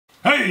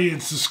Hey,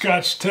 it's the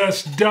Scotch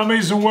Test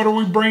Dummies, and what are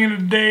we bringing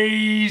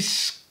today,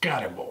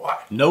 Scotty boy?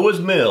 Noah's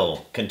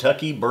Mill,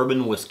 Kentucky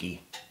Bourbon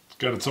Whiskey. It's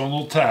got its own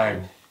little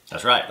tag.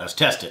 That's right, let's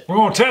test it. We're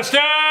going to test it!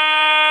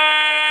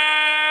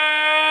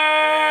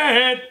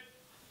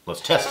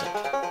 Let's test it.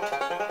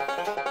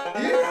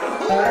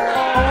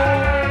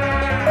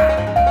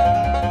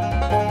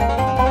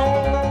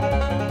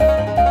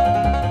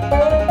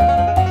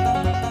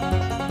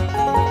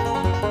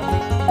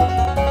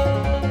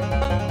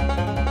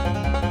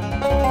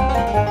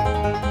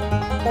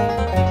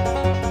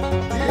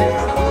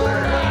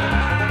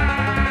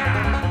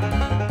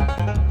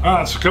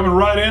 Alright, so coming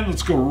right in,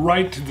 let's go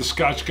right to the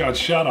Scotch God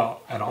shout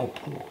out, and I'll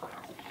pour.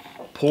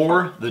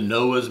 Pour the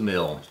Noah's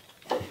Mill.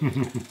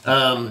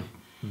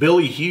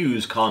 Billy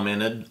Hughes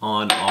commented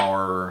on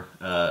our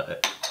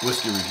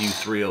Whiskey Review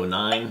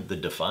 309, the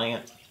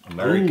Defiant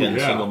American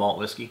Single Malt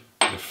Whiskey.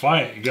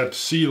 Defiant, you got to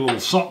see a little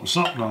something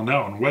something on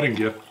that one, wedding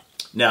gift.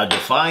 Now,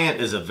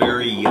 Defiant is a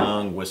very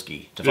young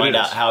whiskey. To find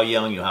out how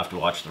young, you'll have to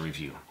watch the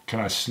review.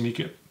 Can I sneak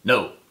it?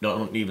 No,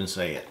 don't even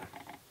say it.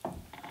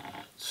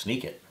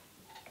 Sneak it.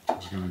 I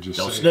was going to just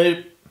Don't say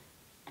snoop.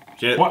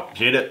 Shut What? up.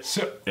 Shut up.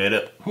 Sip. Shut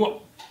up.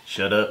 Whoop.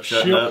 Shut up.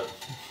 Shut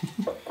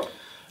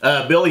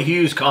up. Billy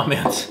Hughes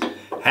comments,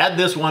 had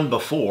this one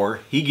before.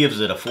 He gives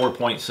it a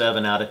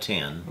 4.7 out of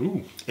 10.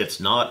 Ooh.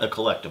 It's not a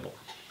collectible.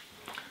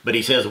 But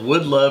he says,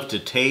 would love to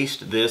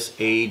taste this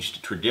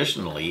aged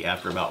traditionally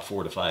after about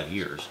 4 to 5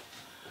 years.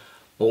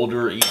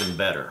 Older, even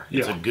better.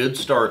 It's a good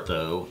start,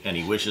 though, and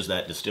he wishes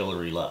that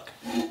distillery luck.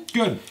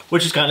 Good.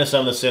 Which is kind of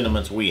some of the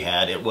sentiments we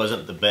had. It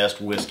wasn't the best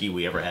whiskey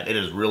we ever had. It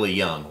is really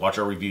young. Watch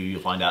our review,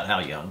 you'll find out how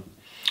young.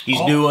 He's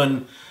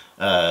doing,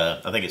 I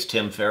think it's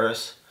Tim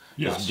Ferriss.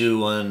 Yes. He's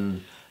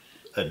doing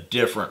a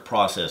different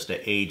process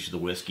to age the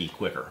whiskey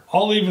quicker.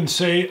 I'll even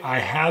say I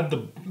had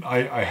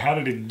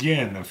it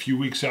again a few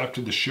weeks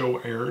after the show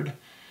aired,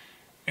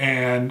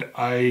 and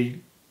I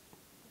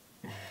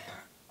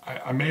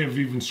may have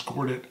even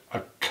scored it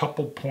a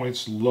couple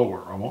points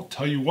lower. I won't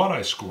tell you what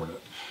I scored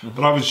it,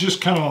 but I was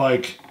just kind of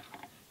like,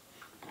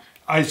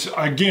 I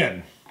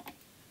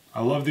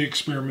love the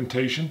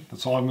experimentation.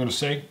 That's all I'm going to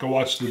say. Go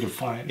watch the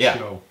Defiant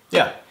show.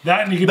 Yeah.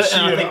 That, and you can see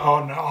an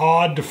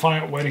odd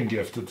Defiant wedding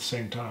gift at the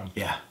same time.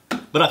 Yeah.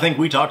 But I think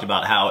we talked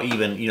about how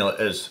even, you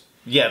know,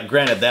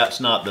 granted that's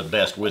not the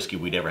best whiskey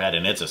we'd ever had,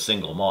 and it's a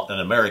single malt, an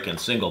American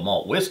single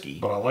malt whiskey.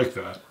 But I like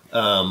that.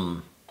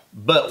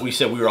 But we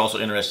said we were also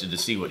interested to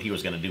see what he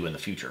was going to do in the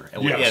future,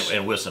 and,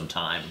 and with some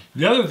time.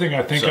 The other thing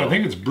I think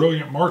it's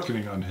brilliant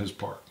marketing on his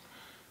part.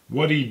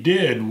 What he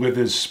did with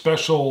his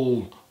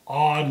special,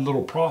 odd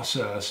little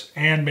process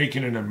and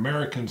making an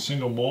American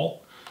single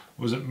malt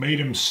was it made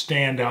him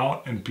stand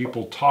out and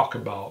people talk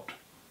about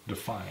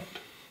Defiant.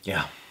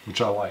 Yeah.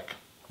 Which I like.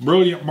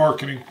 Brilliant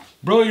marketing.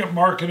 Brilliant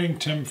marketing,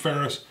 Tim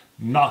Ferriss,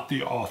 not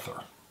the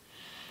author.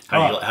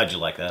 How'd you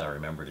like that? I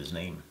remembered his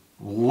name.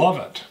 Love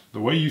it. The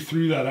way you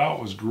threw that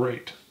out was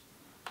great.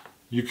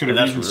 You could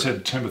have even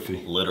said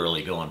Timothy.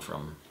 Literally going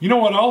from... You know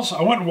what else?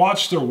 I went and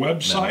watched their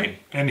website,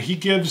 and he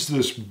gives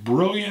this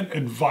brilliant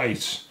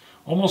advice,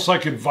 almost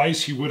like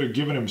advice he would have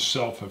given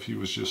himself if he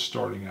was just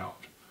starting out.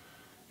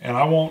 And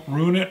I won't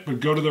ruin it, but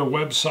go to their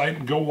website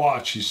and go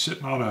watch. He's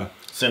sitting on a...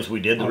 Since we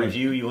did the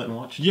review, you went and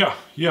watched? Yeah.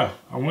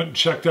 I went and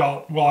checked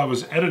out while I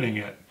was editing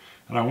it.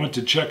 And I went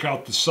to check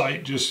out the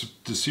site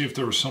just to see if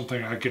there was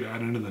something I could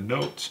add into the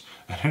notes.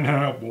 And I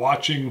ended up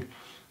watching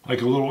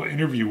like a little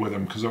interview with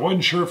him because I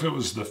wasn't sure if it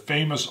was the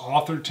famous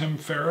author Tim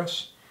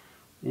Ferriss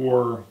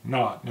or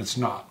not. And it's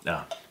not.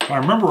 No. If I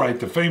remember right,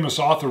 the famous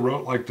author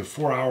wrote like the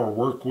 4-hour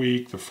work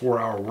week, the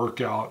 4-hour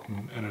workout,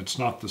 and it's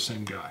not the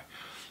same guy.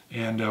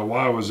 And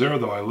while I was there,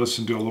 though, I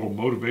listened to a little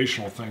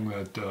motivational thing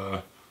that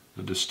the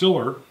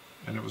distiller,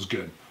 and it was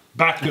good.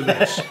 Back to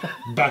this.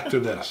 Back to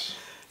this.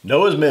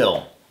 Noah's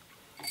Mill.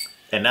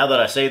 And now that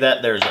I say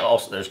that,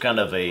 there's kind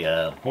of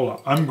a... hold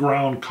on.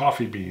 Unground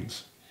coffee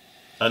beans.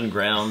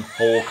 Unground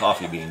whole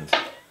coffee beans.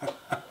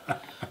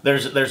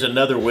 There's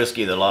another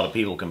whiskey that a lot of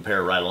people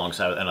compare right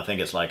alongside, and I think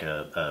it's like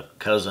a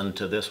cousin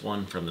to this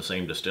one from the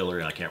same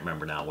distillery, and I can't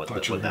remember now what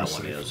that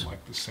one is.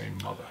 Like the same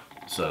mother.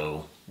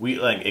 So we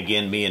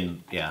again, me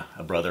and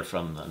a brother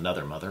from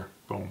another mother.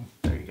 Boom.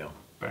 There you go.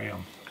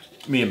 Bam.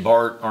 Me and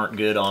Bart aren't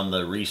good on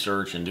the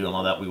research and doing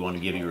all that. We want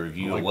to give you a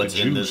review of what's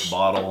in this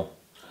bottle,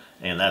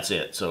 and that's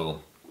it.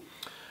 So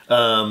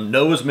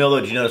Noah's Mill.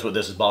 Did you notice what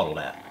this is bottled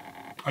at?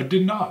 I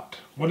did not.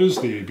 What is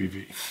the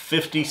ABV?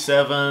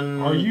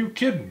 57. Are you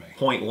kidding me?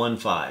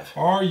 0.15.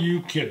 Are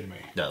you kidding me?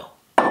 No.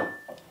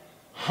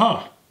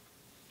 Huh.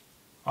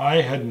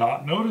 I had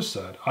not noticed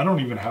that. I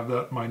don't even have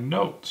that in my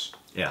notes.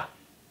 Yeah.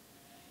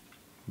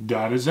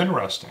 That is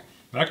interesting.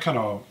 That kind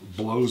of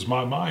blows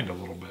my mind a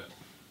little bit.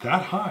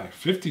 That high,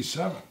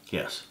 57.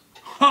 Yes.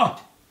 Huh.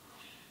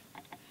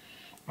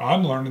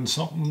 I'm learning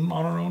something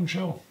on our own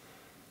show.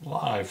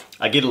 Live.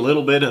 I get a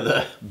little bit of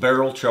the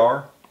barrel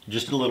char.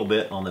 Just a little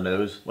bit on the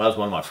nose. Well, that was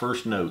one of my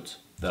first notes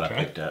that I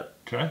picked up.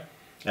 Okay.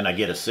 And I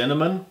get a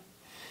cinnamon,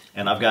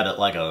 and I've got it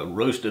like a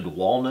roasted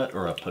walnut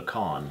or a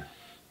pecan.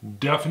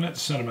 Definite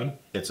cinnamon.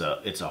 It's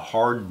a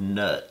hard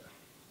nut.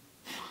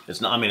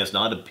 It's not. I mean, it's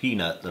not a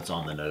peanut that's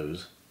on the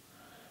nose.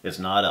 It's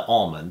not an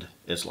almond.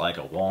 It's like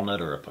a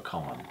walnut or a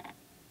pecan.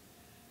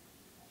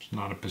 It's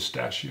not a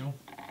pistachio.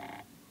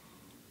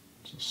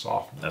 It's a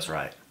soft nut. That's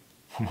right.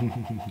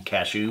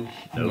 Cashew?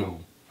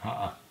 No.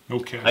 No. No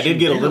cashew. I did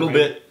get a little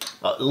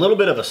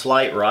bit of a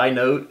slight rye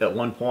note at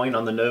one point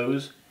on the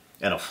nose,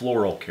 and a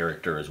floral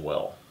character as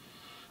well.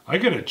 I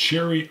get a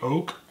cherry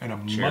oak and a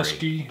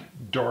musky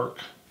dark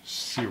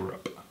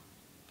syrup,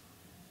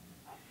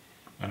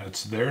 and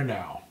it's there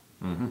now.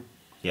 Mm-hmm.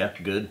 Yeah,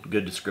 good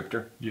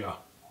descriptor. Yeah.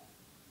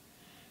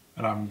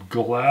 And I'm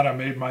glad I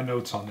made my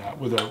notes on that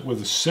with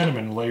a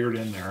cinnamon layered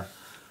in there.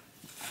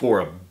 For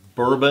a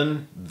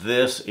bourbon,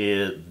 this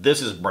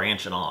is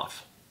branching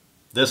off.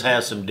 This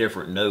has some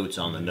different notes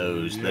on the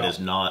nose that is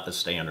not a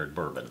standard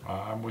bourbon.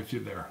 I'm with you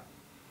there.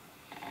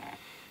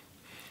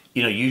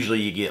 You know, usually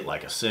you get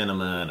like a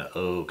cinnamon, an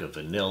oak, a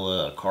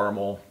vanilla, a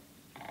caramel.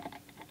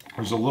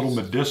 There's a little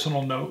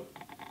medicinal note.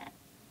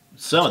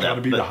 Some of that. It's got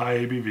to be the high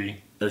ABV.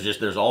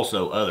 There's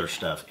also other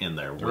stuff in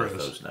there with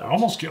those notes. I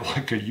almost get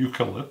like a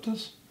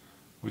eucalyptus,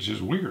 which is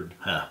weird.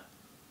 Huh.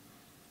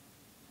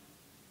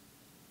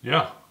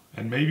 Yeah,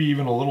 and maybe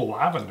even a little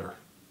lavender.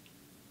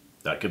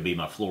 That could be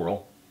my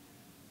floral.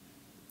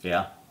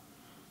 Yeah.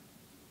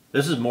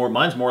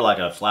 Mine's more like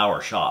a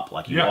flower shop.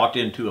 Like you walked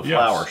into a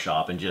flower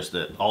shop and just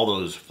all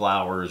those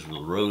flowers, the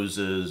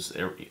roses,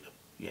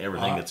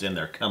 everything that's in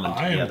there coming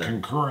together. I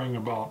am concurring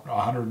about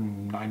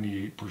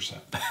 198%.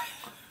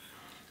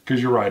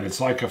 Because you're right,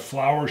 it's like a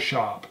flower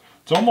shop.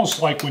 It's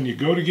almost like when you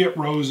go to get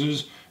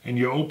roses and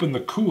you open the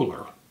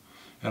cooler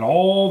and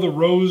all the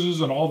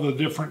roses and all the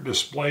different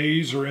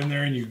displays are in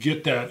there, and you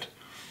get that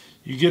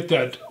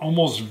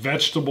almost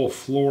vegetable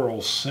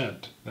floral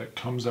scent that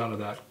comes out of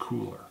that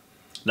cooler.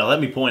 Now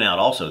let me point out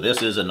also,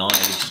 this is a non-age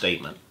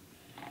statement,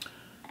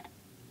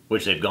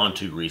 which they've gone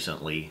to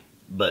recently.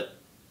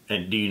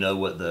 And do you know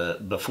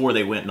what before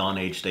they went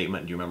non-age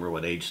statement, do you remember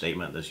what age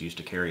statement this used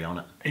to carry on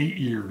it? 8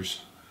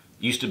 years.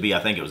 Used to be, I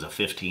think it was a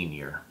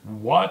 15-year.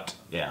 What?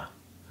 Yeah.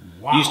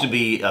 Wow. Used to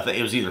be, I think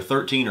it was either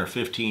 13 or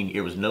 15.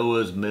 It was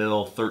Noah's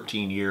Mill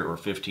 13-year or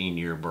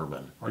 15-year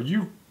bourbon. Are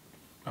you,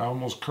 I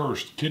almost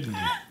cursed, kidding me?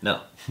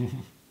 No.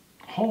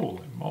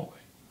 Holy moly.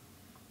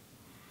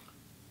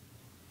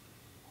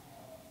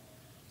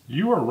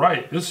 You are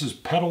right. This is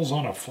petals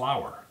on a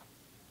flower.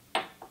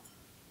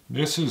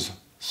 This is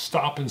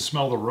stop and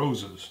smell the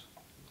roses.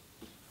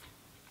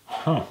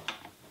 Huh.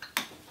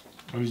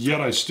 And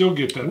yet I still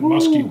get that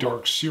musky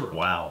dark syrup.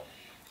 Wow.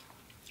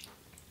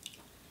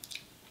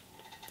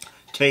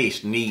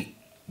 Taste neat,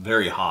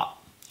 very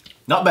hot.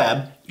 Not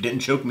bad.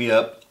 Didn't choke me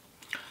up.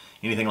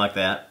 Anything like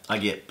that. I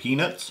get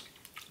peanuts.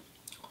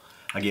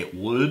 I get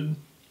wood.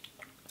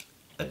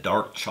 A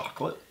dark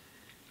chocolate.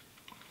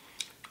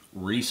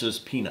 Reese's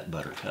peanut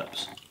butter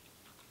cups.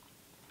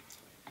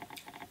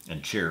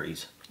 And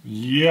cherries.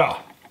 Yeah.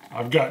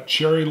 I've got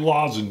cherry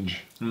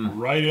lozenge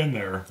right in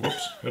there.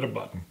 Whoops. Hit a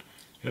button.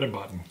 Hit a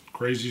button.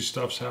 Crazy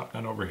stuff's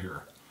happening over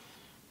here.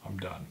 I'm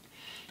done.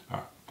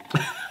 All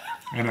right.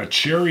 And a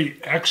cherry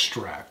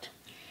extract.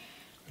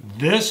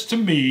 This, to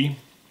me,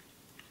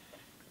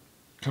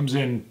 comes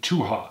in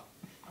too hot.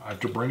 I have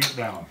to bring it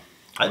down.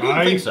 I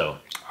didn't think so.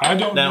 I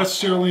don't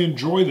necessarily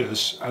enjoy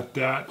this at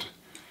that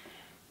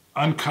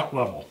uncut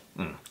level.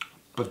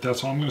 But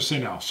that's all I'm going to say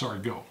now. Sorry,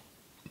 go.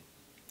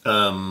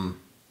 I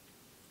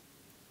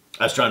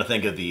was trying to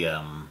think of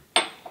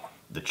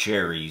the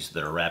cherries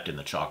that are wrapped in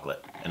the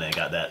chocolate, and they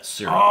got that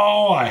syrup.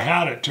 Oh, I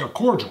had it to a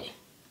cordial.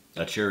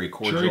 A cherry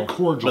cordial. Cherry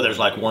cordial. But there's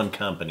like one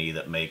company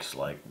that makes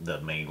like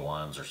the main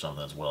ones or something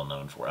that's well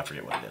known for. I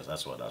forget what it is.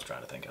 That's what I was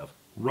trying to think of.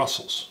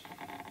 Russell's.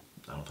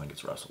 I don't think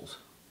it's Russell's.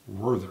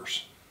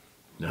 Werther's.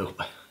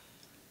 Nope.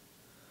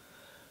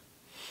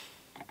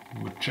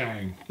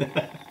 Machang.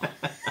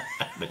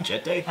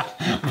 Machete?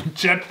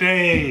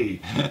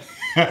 Machete!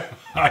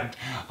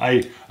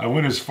 I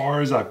went as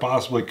far as I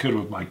possibly could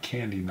with my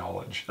candy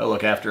knowledge. Oh,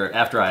 look, after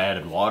I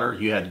added water,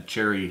 you had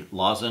cherry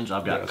lozenge.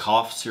 I've got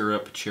cough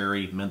syrup,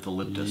 cherry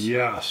mentholyptus.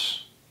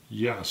 Yes.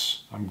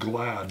 Yes. I'm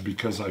glad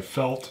because I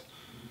felt...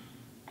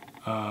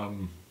 I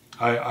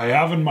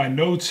have in my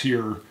notes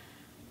here,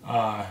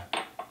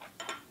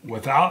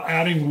 without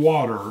adding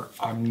water,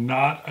 I'm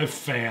not a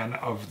fan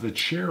of the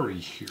cherry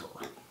here.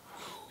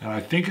 And I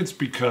think it's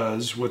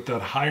because with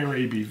that higher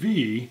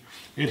ABV,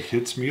 it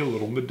hits me a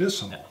little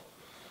medicinal.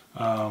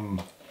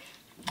 And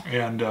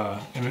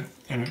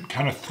it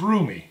kind of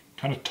threw me,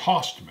 kind of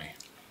tossed me.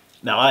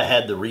 Now I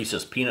had the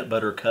Reese's peanut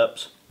butter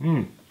cups.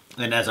 And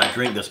as I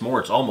drink this more,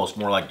 it's almost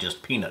more like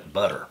just peanut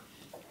butter.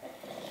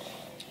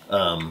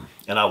 And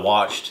I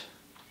watched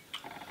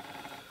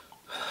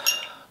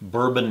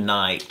Bourbon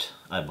Night,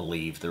 I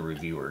believe, the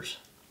reviewers.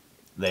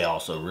 They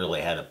also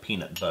really had a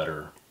peanut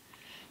butter.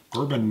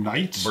 Bourbon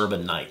Nights?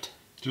 Bourbon Night.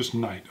 Just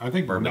Night. I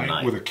think Bourbon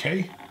Night with a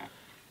K.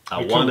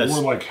 I want to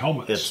wore like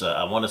helmets. It's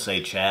I want to say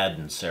Chad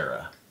and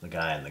Sarah, the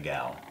guy and the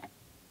gal.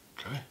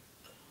 Okay.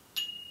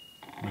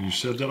 When you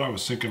said that, I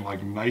was thinking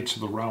like Knights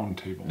of the Round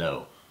Table.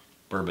 No,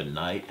 Bourbon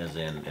Night, as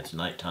in it's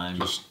nighttime.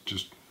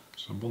 Just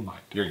Simple night.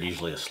 You're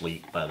usually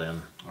asleep by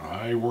then.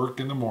 I work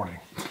in the morning.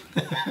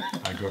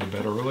 I go to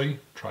bed early,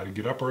 try to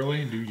get up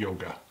early and do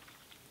yoga.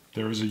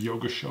 There is a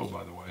yoga show,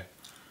 by the way,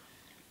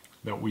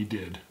 that we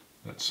did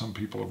that some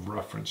people have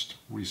referenced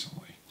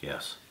recently.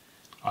 Yes.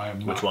 I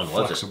am Which not one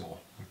was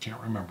flexible. I can't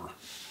remember.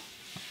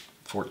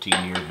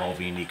 14-year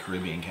Balvenie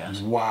Caribbean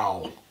cast.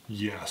 Wow.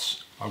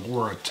 Yes. I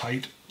wore a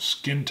tight,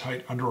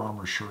 skin-tight Under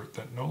Armour shirt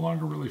that no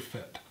longer really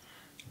fit.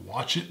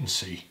 Watch it and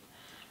see.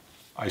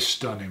 I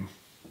stun him.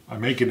 I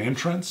make an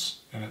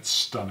entrance, and it's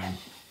stunning.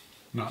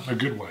 Not in a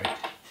good way.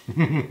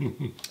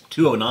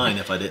 209,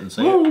 if I didn't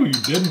say Oh, it. you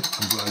didn't.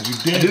 I'm glad you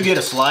did. I do get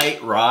a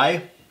slight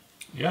rye.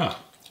 Yeah.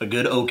 A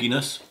good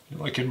oakiness. You're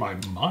like in my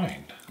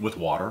mind. With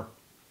water.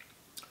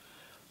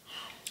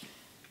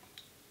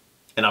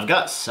 And I've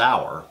got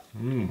sour.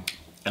 And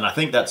I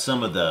think that's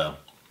some of the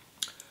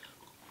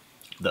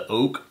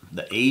oak,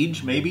 the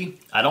age maybe.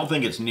 I don't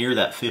think it's near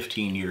that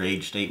 15-year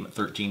age statement,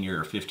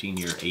 13-year or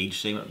 15-year age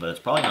statement, but it's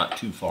probably not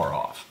too far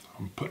off.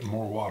 I'm putting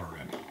more water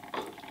in.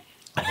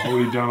 I've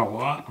already done a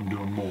lot. I'm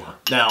doing more.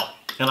 Now,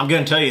 and I'm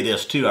going to tell you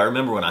this too. I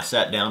remember when I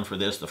sat down for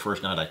this the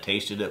first night I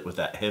tasted it with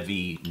that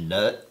heavy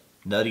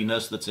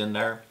nuttiness that's in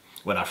there.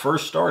 When I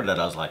first started it,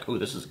 I was like, "Oh,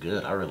 this is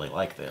good. I really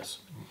like this."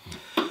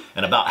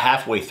 And about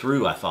halfway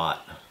through, I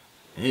thought,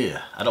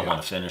 "Yeah, I don't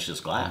want to finish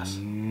this glass."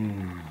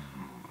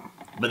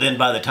 But then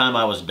by the time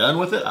I was done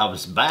with it, I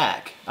was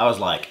back. I was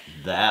like,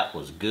 "That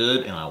was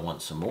good, and I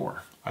want some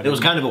more." It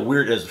was kind of a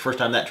weird, as the first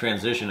time that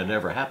transition had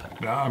ever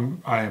happened. Now,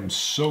 I am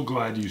so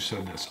glad you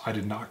said this. I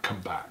did not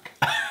come back.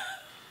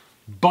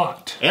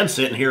 But. And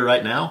sitting here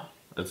right now,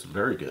 it's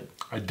very good.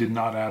 I did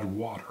not add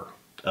water.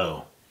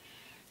 Oh.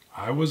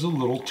 I was a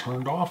little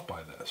turned off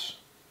by this.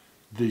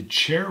 The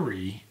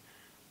cherry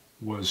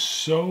was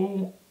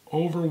so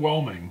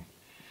overwhelming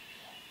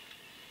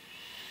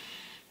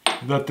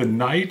that the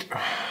night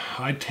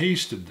I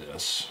tasted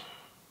this,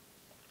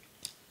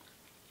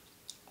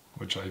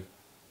 which I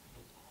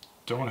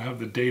don't have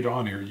the date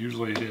on here,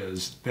 usually it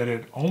is, that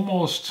it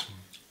almost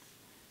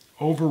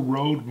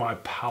overrode my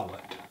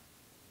palate.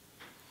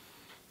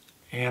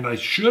 And I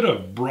should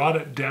have brought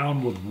it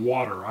down with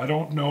water. I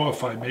don't know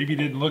if I maybe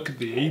didn't look at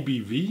the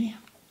ABV.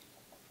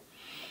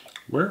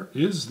 Where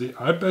is the,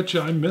 I bet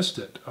you I missed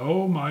it.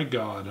 Oh my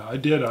God, I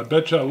did. I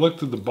bet you I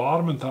looked at the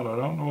bottom and thought, I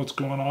don't know what's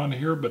going on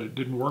here, but it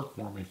didn't work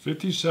for me.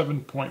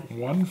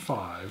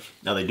 57.15.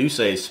 Now they do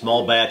say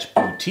small batch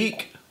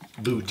boutique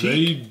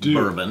They do.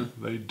 bourbon.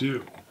 They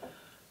do.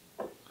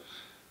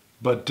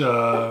 But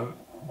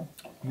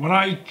when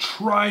I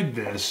tried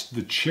this,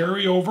 the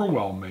cherry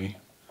overwhelmed me,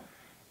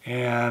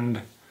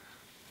 and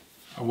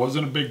I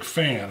wasn't a big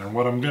fan. And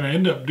what I'm going to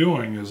end up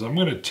doing is I'm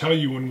going to tell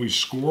you when we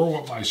score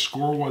what my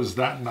score was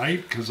that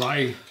night, because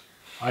I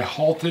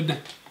halted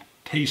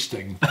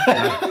tasting,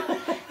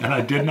 and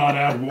I did not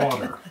add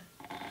water.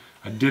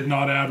 I did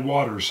not add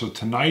water. So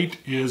tonight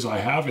is, I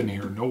have in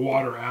here, no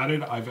water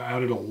added. I've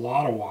added a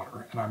lot of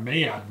water, and I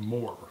may add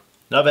more.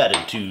 I've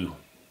added 2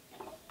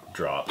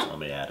 drops. Let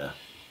me add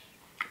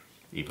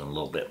even a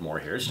little bit more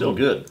here. It's still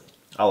good.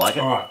 I like it.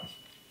 All right.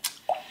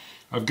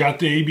 I've got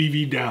the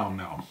ABV down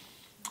now.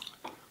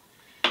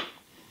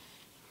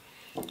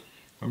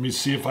 Let me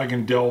see if I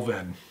can delve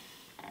in.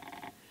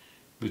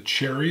 The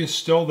cherry is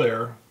still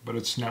there, but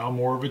it's now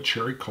more of a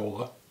cherry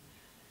cola.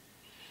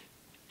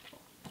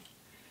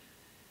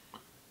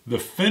 The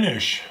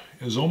finish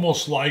is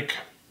almost like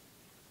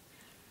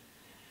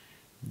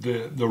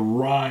the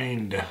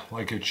rind,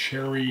 like a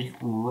cherry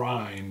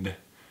rind,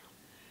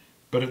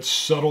 but it's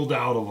settled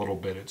out a little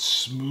bit. It's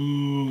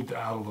smoothed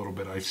out a little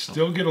bit. I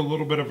still get a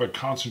little bit of a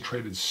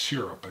concentrated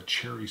syrup, a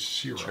cherry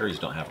syrup. Cherries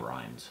don't have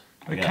rinds.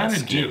 They kind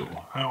of do.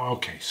 Oh,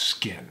 okay,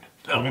 skin.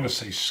 I'm going to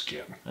say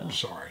skin.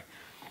 Sorry.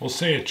 We'll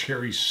say a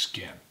cherry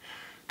skin.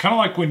 Kind of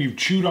like when you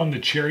chewed on the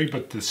cherry,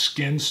 but the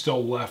skin's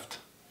still left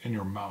in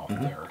your mouth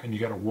there, and you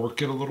got to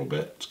work it a little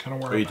bit. It's kind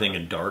of where Are you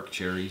thinking dark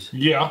cherries?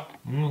 Yeah.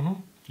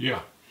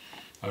 Yeah.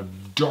 A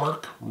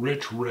dark,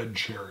 rich red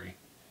cherry.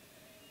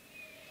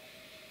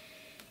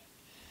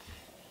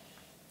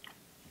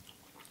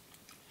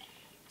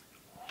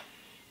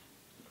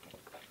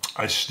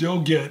 I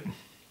still get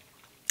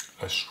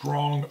a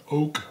strong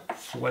oak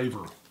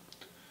flavor.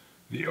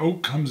 The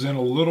oak comes in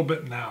a little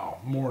bit now,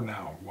 more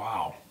now.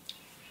 Wow.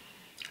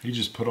 He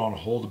just put on a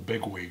whole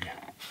big wig.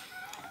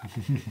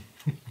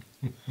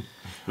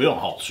 We don't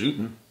halt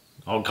shooting.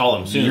 I'll call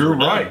him soon. You're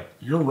right.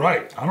 You're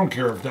right. I don't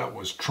care if that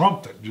was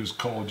Trump that just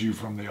called you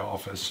from the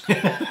office.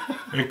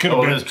 It could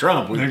have been it's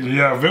Trump.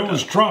 Yeah, if it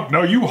was Trump.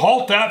 No, you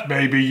halt that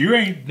baby. You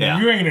ain't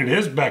at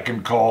his beck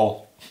and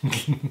call.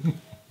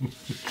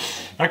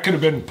 That could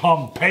have been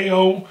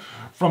Pompeo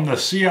from the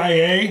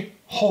CIA.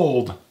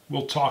 Hold.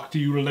 We'll talk to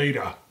you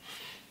later,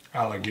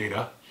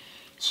 alligator.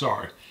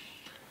 Sorry.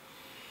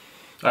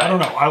 I don't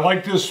know. I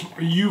like this.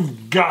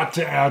 You've got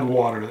to add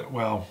water.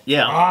 Well,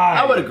 yeah,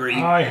 I would agree.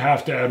 I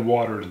have to add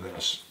water to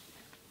this.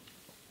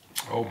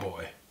 Oh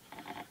boy.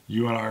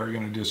 You and I are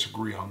going to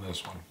disagree on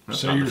this one.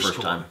 That's not the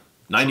first time.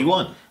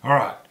 91. All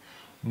right.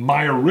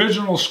 My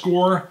original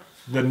score,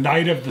 the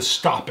night of the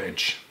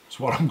stoppage. That's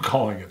what I'm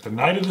calling it. The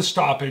night of the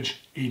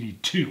stoppage,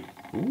 82.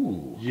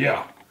 Ooh.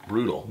 Yeah.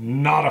 Brutal.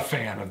 Not a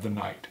fan of the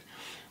night.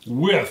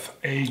 With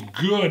a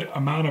good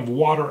amount of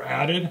water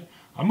added,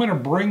 I'm going to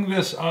bring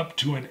this up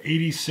to an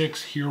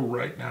 86 here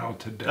right now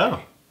today.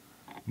 Oh.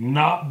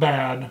 Not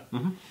bad.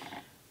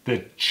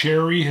 The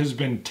cherry has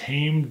been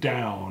tamed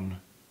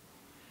down.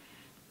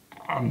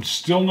 I'm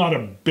still not a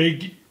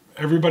big,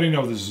 everybody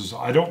knows this is,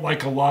 I don't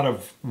like a lot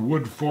of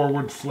wood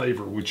forward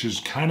flavor, which is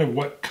kind of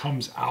what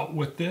comes out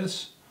with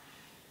this.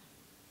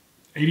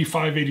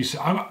 85,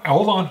 86,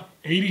 hold on,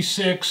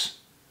 86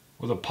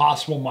 with a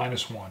possible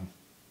 -1.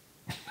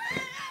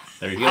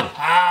 There you go.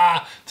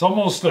 It's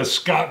almost a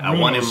Scott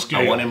Bruno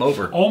scale. I want him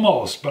over.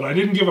 Almost, but I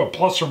didn't give a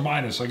plus or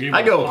minus. I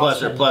go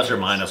plus or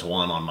minus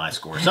 1 on my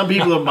score. Some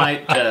people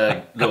might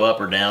go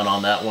up or down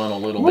on that one a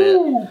little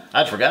bit.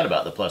 I forgot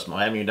about the plus.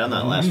 I haven't even done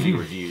that last few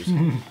reviews.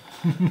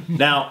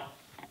 Now,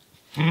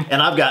 and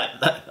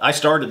I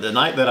started the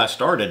night that I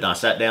started, and I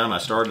sat down, I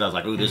was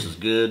like, ooh, this is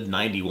good,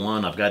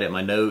 91. I've got it in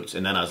my notes,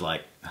 and then I was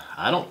like,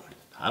 I don't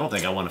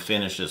think I want to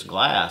finish this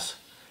glass.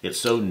 It's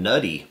so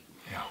nutty.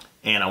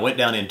 And I went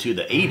down into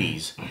the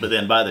 80s, but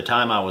then by the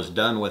time I was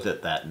done with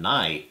it that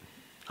night,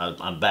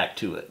 I'm back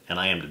to it. And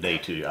I am today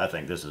too. I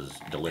think this is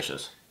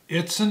delicious.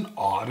 It's an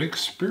odd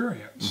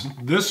experience.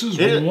 This is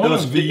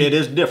It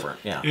is different,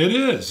 yeah. It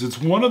is. It's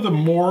one of the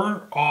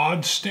more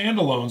odd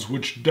standalones,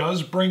 which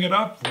does bring it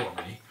up for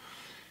me.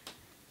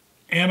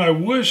 And I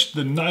wish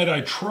the night I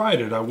tried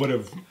it, I would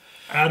have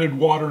added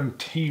water and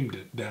tamed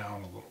it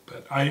down a little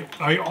bit.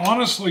 I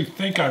honestly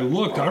think I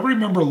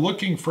remember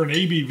looking for an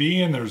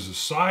ABV, and there's a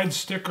side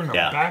sticker and a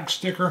back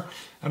sticker,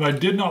 and I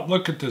did not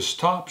look at this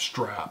top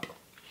strap,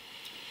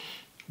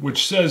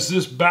 which says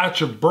this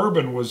batch of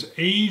bourbon was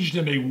aged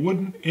in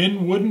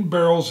wooden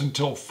barrels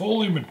until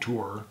fully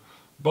mature,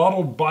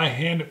 bottled by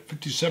hand at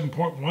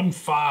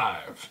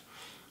 57.15,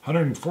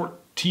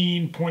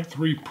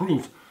 114.3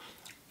 proof.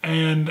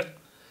 And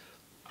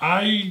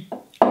I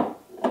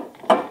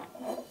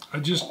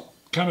just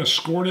kind of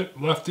scored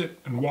it, left it,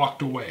 and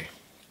walked away.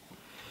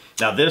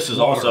 Now this is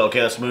also,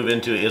 okay, let's move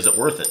into, is it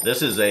worth it?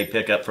 This is a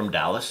pickup from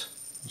Dallas.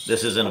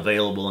 This isn't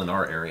available in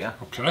our area.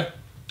 Okay.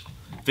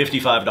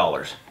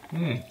 $55.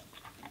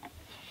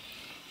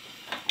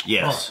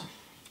 Yes.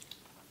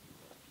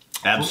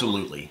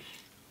 Absolutely.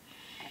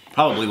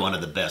 Probably one of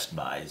the best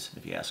buys,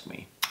 if you ask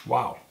me.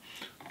 Wow.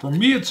 For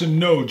me, it's a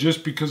no,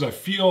 just because I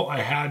feel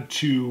I had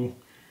to,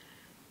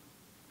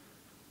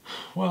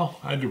 well,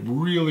 I had to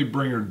really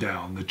bring her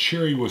down. The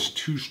cherry was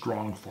too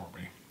strong for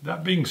me.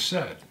 That being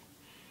said,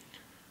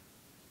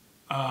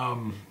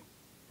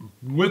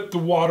 with the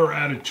water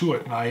added to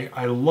it, and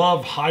I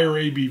love higher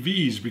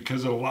ABVs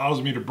because it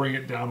allows me to bring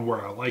it down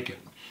where I like it.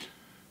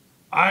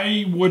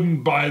 I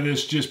wouldn't buy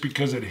this just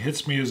because it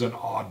hits me as an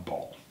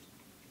oddball.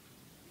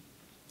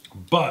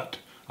 But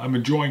I'm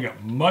enjoying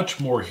it much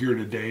more here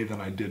today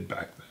than I did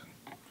back then.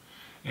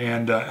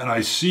 And I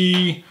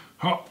see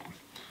how,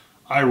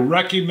 I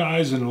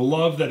recognize and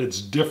love that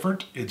it's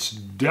different. It's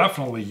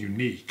definitely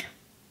unique.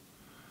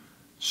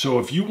 So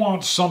if you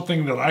want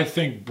something that I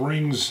think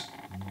brings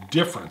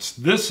difference,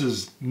 this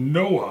is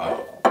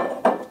Noah.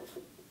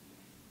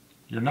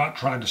 You're not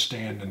trying to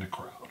stand in the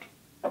crowd.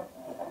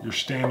 You're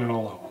standing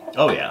alone.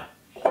 Oh yeah.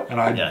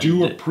 And I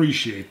do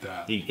appreciate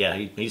that.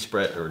 He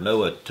spread, or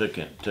Noah took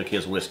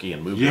his whiskey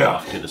and moved it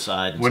off to the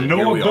side. And when said,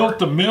 Noah built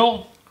the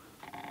mill,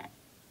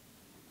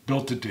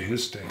 built it to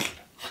his standard.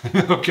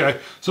 Okay,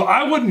 so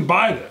I wouldn't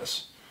buy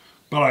this,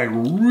 but I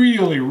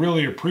really,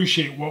 really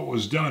appreciate what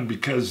was done,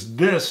 because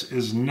this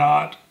is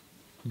not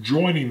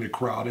joining the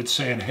crowd. It's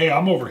saying, hey,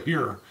 I'm over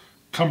here,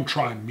 come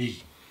try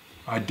me.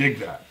 I dig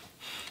that.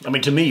 I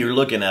mean, to me, you're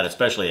looking at,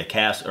 especially a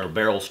cask or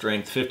barrel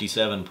strength,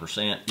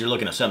 57%. You're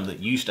looking at something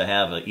that used to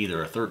have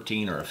either a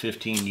 13 or a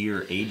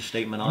 15-year age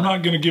statement on it. I'm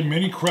not going to give them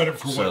any credit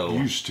for what it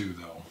used to,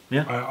 though.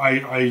 Yeah.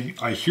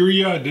 I hear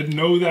you. I didn't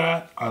know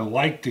that. I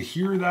like to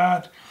hear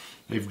that.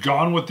 They've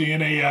gone with the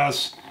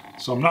NAS,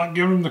 so I'm not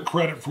giving them the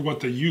credit for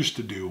what they used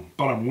to do,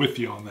 but I'm with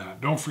you on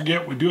that. Don't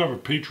forget, we do have a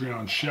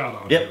Patreon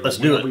shout-out here. Let's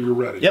do it. Whenever you're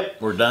ready. Yep,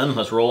 we're done.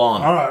 Let's roll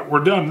on. All right,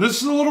 we're done.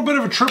 This is a little bit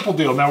of a triple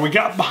deal. Now, we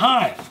got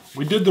behind.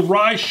 We did the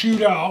rye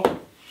shootout,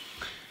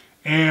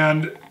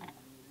 and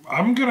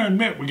I'm going to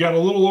admit, we got a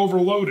little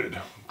overloaded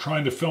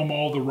trying to film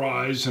all the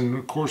ryes, and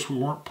of course, we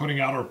weren't putting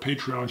out our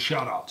Patreon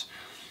shout-outs.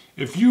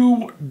 If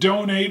you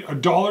donate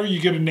 $1,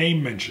 you get a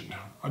name mentioned.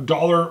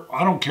 $1,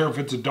 I don't care if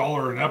it's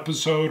 $1 an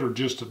episode or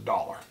just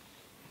 $1.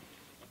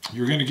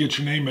 You're going to get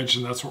your name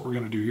mentioned. That's what we're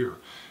going to do here.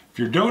 If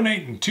you're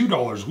donating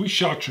 $2, we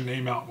shout your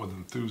name out with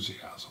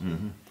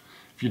enthusiasm.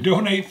 If you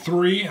donate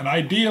 $3, and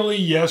ideally,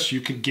 yes, you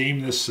could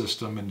game this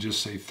system and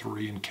just say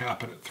 3 and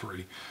cap it at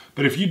 3.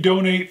 But if you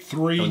donate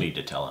 $3... No need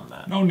to tell them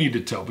that. No need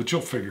to tell, but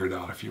you'll figure it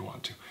out if you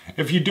want to.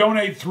 If you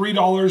donate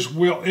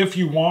 $3, if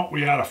you want,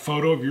 we add a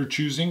photo of your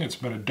choosing. It's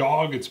been a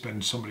dog, it's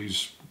been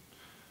somebody's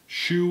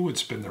shoe,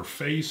 it's been their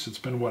face, it's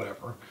been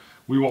whatever.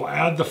 We will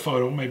add the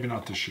photo, maybe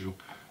not the shoe.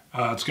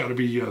 It's got to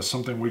be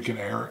something we can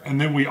air, and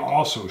then we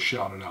also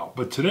shout it out.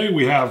 But today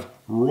we have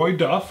Roy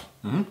Duff.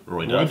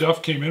 Roy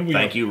Duff came in.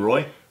 Thank you,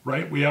 Roy.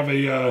 right? We have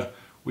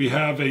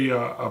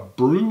a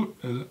brew.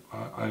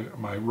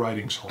 My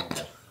writing's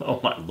horrible. Oh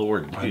my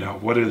Lord! Dude. I know.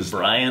 What is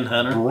Brian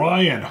Hunter?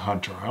 Brian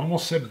Hunter. I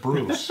almost said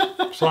Bruce.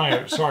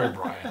 sorry,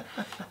 Brian.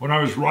 When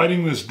I was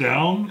writing this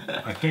down,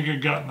 I think I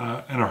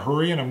got in a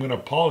hurry, and I'm going to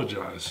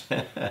apologize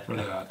for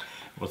that.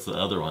 What's the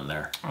other one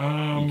there? You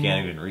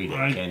can't even read it,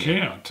 I can you?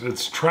 can't.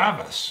 It's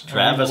Travis.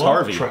 Travis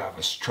Harvey.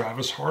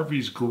 Travis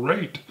Harvey's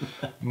great.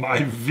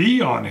 My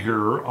V on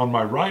here, on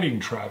my writing,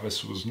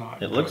 Travis, was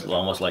not. It looks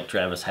almost like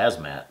Travis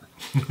Hazmat.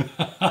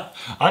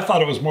 I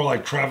thought it was more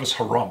like Travis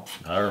Harumph.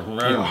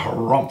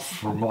 Harumph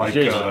from like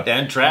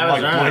and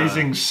Travis, like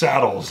Blazing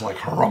Saddles, like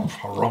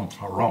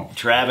Harumph.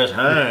 Travis,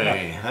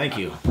 hey, thank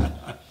you.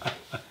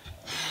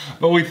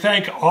 But we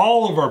thank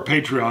all of our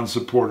Patreon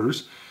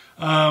supporters.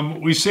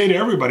 We say to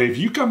everybody, if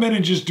you come in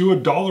and just do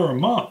 $1 a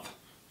month,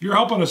 you're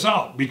helping us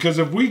out. Because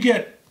if we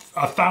get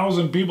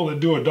 1,000 people that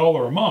do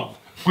 $1 a month,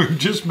 we've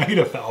just made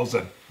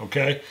 1,000.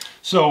 Okay,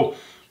 so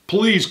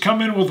please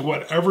come in with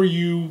whatever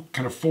you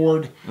can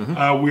afford.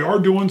 We are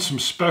doing some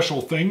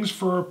special things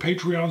for our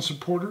Patreon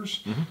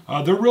supporters.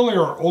 They're really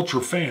our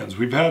ultra fans.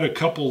 We've had a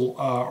couple,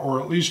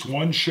 or at least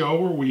one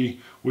show where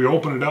we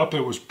opened it up.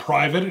 It was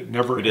private. It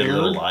never aired. We did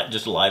a little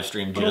just a live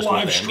stream just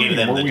with them. Gave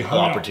them the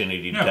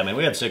opportunity to come in.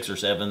 We had 6 or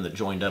 7 that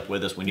joined up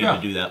with us. We need to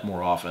do that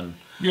more often.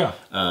 Yeah.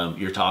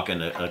 You're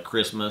talking a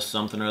Christmas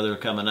something or other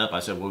coming up. I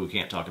said, well, we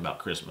can't talk about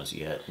Christmas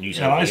yet. And you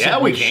said, well, yeah,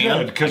 we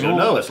can. Because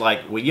no, it's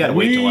like, you got to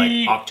wait till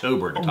like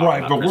October to talk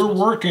about Christmas. But we're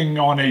working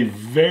on a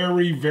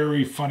very,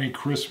 very funny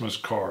Christmas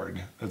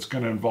card that's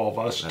going to involve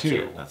us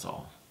too. That's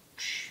all.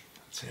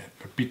 That's it.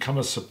 But become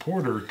a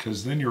supporter,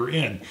 because then you're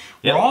in.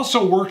 We're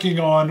also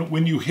working on,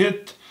 when you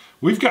hit,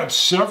 we've got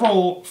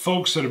several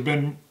folks that have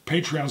been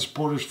Patreon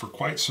supporters for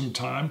quite some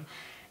time,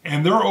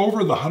 and they're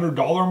over the $100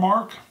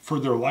 mark for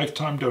their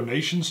lifetime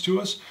donations to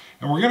us.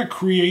 And we're going to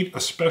create a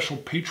special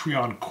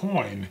Patreon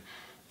coin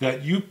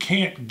that you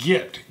can't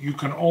get. You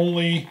can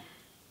only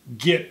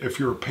get if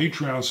you're a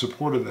Patreon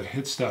supporter that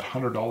hits that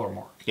 $100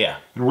 mark. Yeah.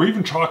 And we're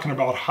even talking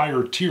about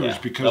higher tiers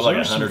because like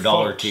there's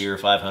 $100 tier,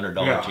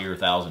 $500 tier,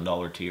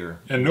 $1,000 tier.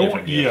 And no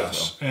one,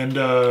 yes,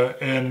 so.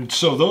 And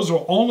so those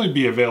will only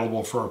be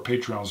available for our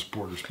Patreon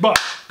supporters. But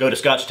go to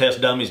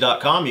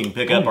ScotchTestDummies.com. You can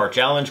pick up our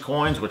challenge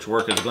coins, which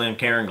work as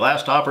Glencairn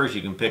glass toppers.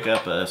 You can pick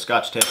up a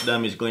Scotch Test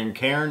Dummies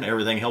Glencairn.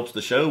 Everything helps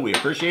the show. We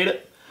appreciate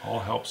it. All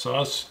helps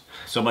us.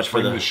 So much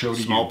for the show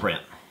small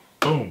print.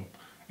 Boom.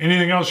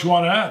 Anything else you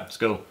want to add? Let's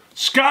go.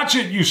 Scotch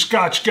it, you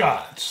Scotch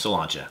gods.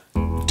 Cilantro.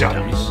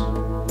 Dummies.